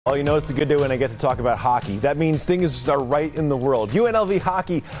Oh, you know, it's a good day when I get to talk about hockey. That means things are right in the world. UNLV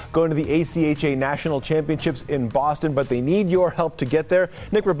hockey going to the ACHA National Championships in Boston, but they need your help to get there.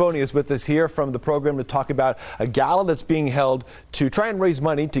 Nick Raboni is with us here from the program to talk about a gala that's being held to try and raise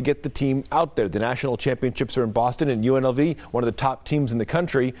money to get the team out there. The National Championships are in Boston, and UNLV, one of the top teams in the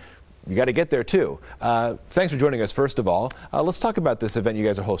country, you got to get there too. Thanks for joining us, first of all. Let's talk about this event you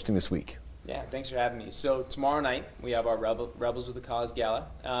guys are hosting this week. Yeah, thanks for having me. So tomorrow night we have our Rebels with a Cause Gala.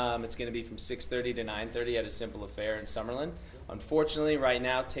 It's going to be from 6:30 to 9:30 at a Simple Affair in Summerlin. Unfortunately, right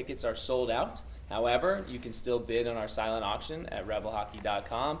now tickets are sold out. However, you can still bid on our silent auction at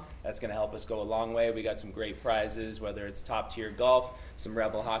rebelhockey.com. That's going to help us go a long way. We got some great prizes, whether it's top-tier golf, some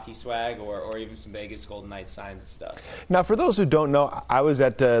Rebel hockey swag, or even some Vegas Golden Knights signed stuff. Now, for those who don't know, I was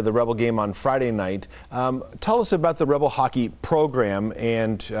at the Rebel game on Friday night. Tell us about the Rebel hockey program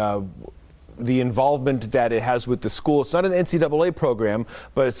and the involvement that it has with the school. It's not an NCAA program,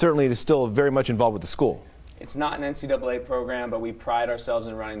 but it certainly is still very much involved with the school. It's not an NCAA program, but we pride ourselves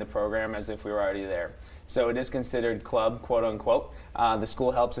in running the program as if we were already there. So it is considered club, quote unquote. The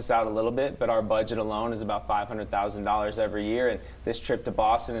school helps us out a little bit, but our budget alone is about $500,000 every year, and this trip to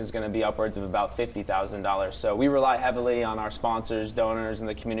Boston is going to be upwards of about $50,000. So we rely heavily on our sponsors, donors, and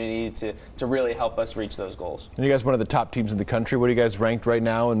the community to really help us reach those goals. And you guys are one of the top teams in the country. What are you guys ranked right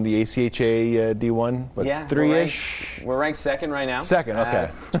now in the ACHA D1? What, yeah, three-ish? We're ranked second right now. Second, okay.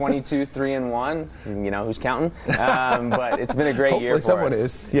 22, 3-1. You know who's counting? But it's been a great year for us. Hopefully someone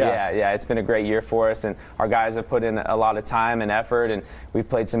is. Yeah, it's been a great year for us, and our guys have put in a lot of time and effort, and we've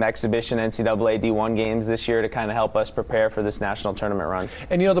played some exhibition NCAA D1 games this year to kind of help us prepare for this national tournament run.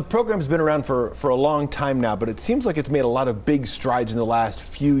 And you know, the program's been around for a long time now, but it seems like it's made a lot of big strides in the last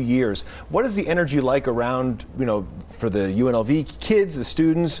few years. What is the energy like around, you know, for the UNLV kids, the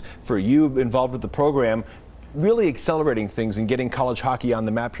students, for you involved with the program, really accelerating things and getting college hockey on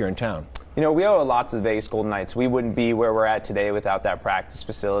the map here in town? You know, we owe a lot to the Vegas Golden Knights. We wouldn't be where we're at today without that practice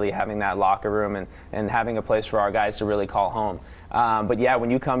facility, having that locker room, and having a place for our guys to really call home. But yeah, when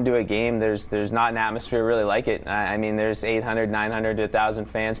you come to a game, there's not an atmosphere really like it. I mean, there's 800, 900 to 1,000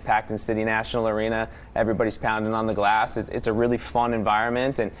 fans packed in City National Arena. Everybody's pounding on the glass. It's a really fun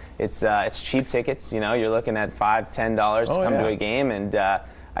environment, and it's cheap tickets. You know, you're looking at $5, $10 to come to a game, and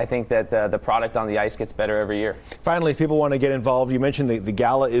I think that the product on the ice gets better every year. Finally, if people want to get involved, you mentioned the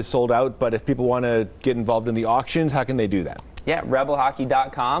gala is sold out, but if people want to get involved in the auctions, how can they do that? Yeah,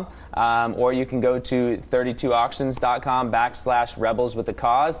 rebelhockey.com, or you can go to 32auctions.com/rebels with a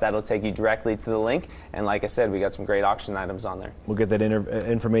cause. That'll take you directly to the link. And like I said, we got some great auction items on there. We'll get that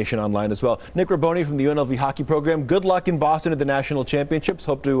information online as well. Nick Raboni from the UNLV hockey program. Good luck in Boston at the National Championships.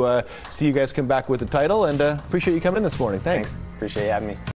 Hope to see you guys come back with the title, and appreciate you coming in this morning. Thanks. Appreciate you having me.